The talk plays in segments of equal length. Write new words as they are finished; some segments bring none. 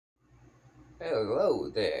Hello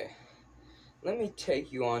there. Let me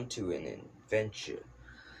take you on to an adventure.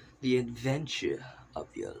 The adventure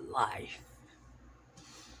of your life.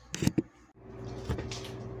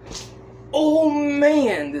 Oh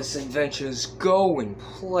man, this adventure is going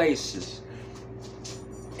places.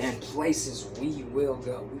 And places we will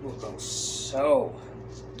go. We will go so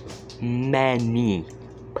many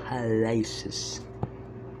places.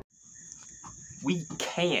 We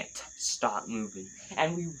can't stop moving,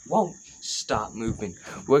 and we won't stop moving.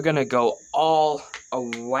 We're gonna go all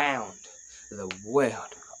around the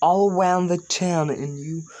world, all around the town, and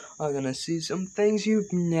you are gonna see some things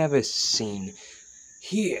you've never seen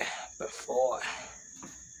here before.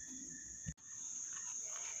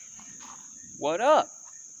 What up?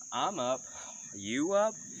 I'm up. You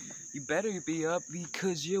up? You better be up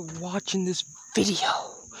because you're watching this video.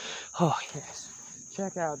 Oh, yes.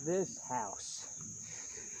 Check out this house.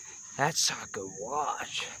 That's our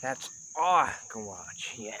garage. That's our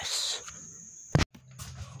garage, yes.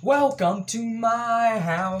 Welcome to my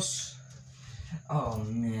house. Oh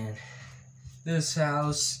man, this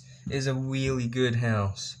house is a really good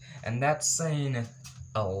house, and that's saying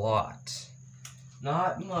a lot.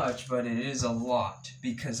 Not much, but it is a lot,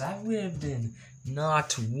 because I've lived in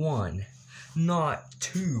not one, not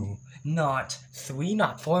two, not three,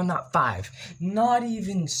 not four, not five, not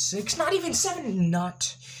even six, not even seven,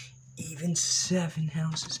 not even 7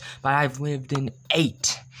 houses, but I've lived in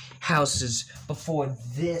 8 houses before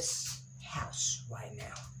this house right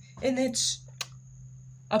now, and it's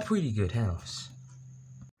a pretty good house.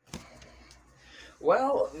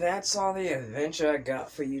 Well, that's all the adventure I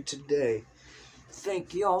got for you today.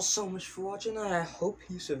 Thank you all so much for watching, and I hope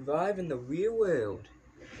you survive in the real world.